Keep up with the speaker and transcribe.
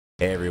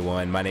Hey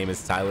everyone, my name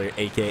is Tyler,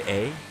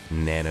 aka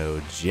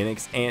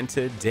Nanogenix, and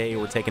today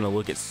we're taking a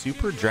look at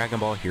Super Dragon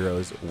Ball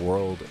Heroes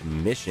World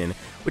Mission,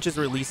 which is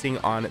releasing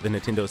on the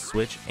Nintendo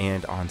Switch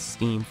and on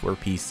Steam for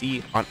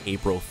PC on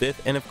April 5th,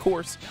 and of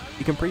course,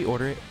 you can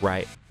pre-order it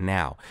right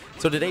now.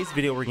 So today's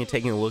video, we're going to be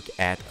taking a look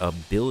at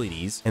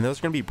abilities, and those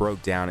are going to be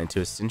broke down into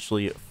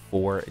essentially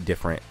 4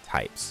 different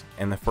types.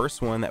 And the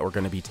first one that we're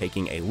going to be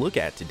taking a look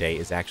at today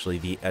is actually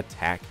the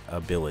attack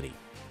ability.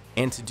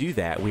 And to do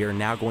that, we are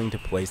now going to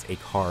place a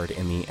card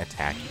in the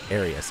attack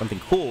area. Something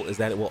cool is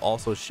that it will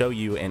also show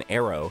you an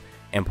arrow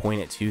and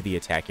point it to the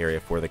attack area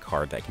for the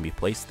card that can be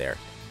placed there.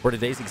 For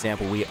today's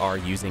example, we are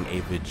using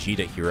a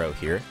Vegeta hero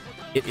here.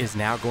 It is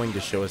now going to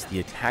show us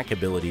the attack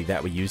ability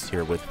that we used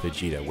here with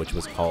Vegeta, which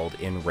was called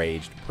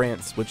Enraged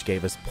Prince, which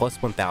gave us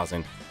plus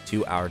 1000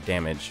 to our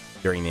damage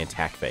during the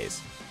attack phase.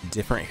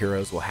 Different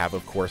heroes will have,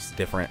 of course,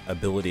 different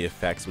ability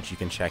effects, which you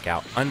can check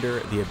out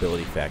under the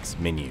ability effects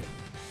menu.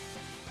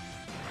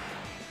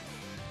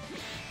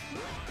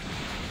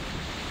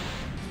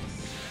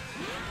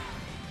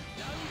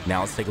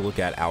 Now let's take a look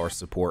at our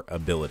support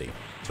ability.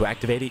 To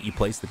activate it, you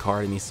place the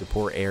card in the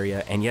support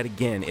area, and yet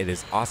again, it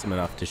is awesome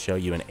enough to show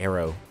you an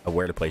arrow of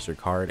where to place your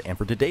card, and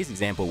for today's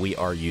example, we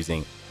are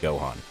using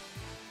Gohan.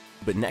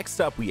 But next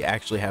up, we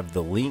actually have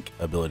the link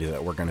ability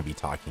that we're going to be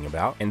talking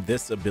about, and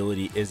this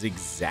ability is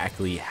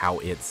exactly how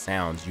it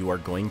sounds. You are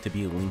going to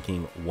be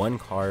linking one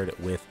card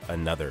with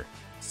another.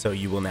 So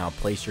you will now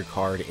place your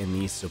card in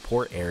the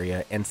support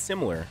area, and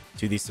similar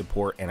to the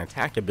support and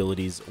attack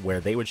abilities where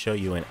they would show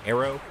you an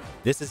arrow,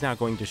 this is now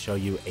going to show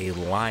you a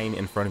line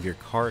in front of your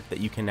card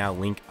that you can now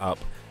link up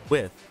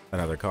with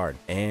another card.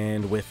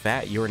 And with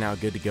that, you are now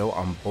good to go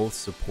on both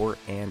support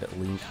and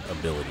link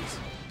abilities.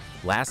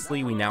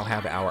 Lastly, we now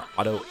have our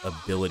auto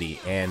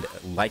ability, and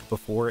like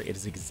before, it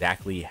is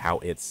exactly how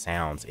it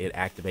sounds. It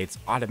activates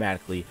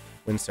automatically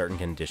when certain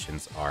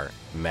conditions are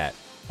met.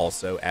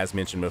 Also, as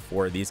mentioned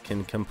before, these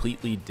can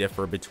completely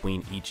differ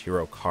between each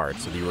hero card,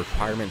 so the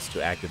requirements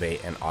to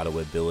activate an auto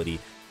ability,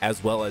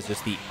 as well as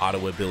just the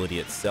auto ability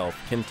itself,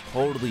 can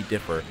totally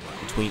differ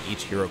between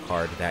each hero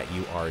card that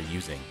you are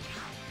using.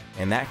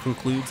 And that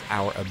concludes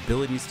our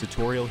abilities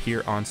tutorial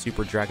here on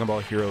Super Dragon Ball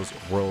Heroes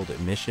World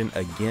Mission,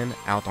 again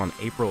out on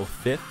April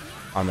 5th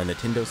on the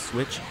Nintendo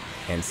Switch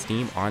and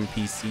Steam on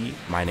PC.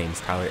 My name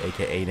is Tyler,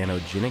 aka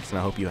Nanogenix, and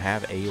I hope you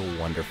have a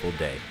wonderful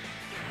day.